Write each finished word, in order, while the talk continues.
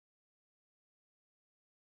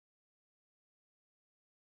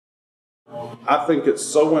I think it's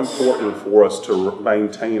so important for us to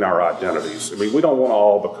maintain our identities. I mean, we don't want to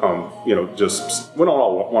all become, we don't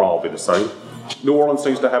all want to all be the same. New Orleans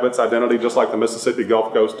needs to have its identity just like the Mississippi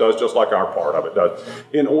Gulf Coast does, just like our part of it does.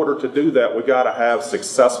 In order to do that, we got to have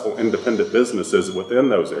successful independent businesses within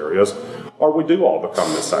those areas, or we do all become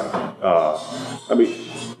the same.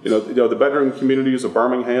 The bedroom communities of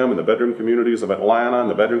Birmingham and the bedroom communities of Atlanta and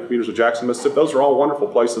the bedroom communities of Jackson, Mississippi, those are all wonderful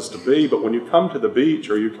places to be, but when you come to the beach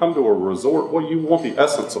or you come to a resort, well, you want the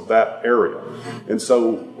essence of that area. And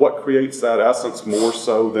so what creates that essence more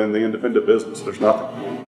so than the independent business? There's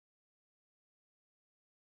nothing.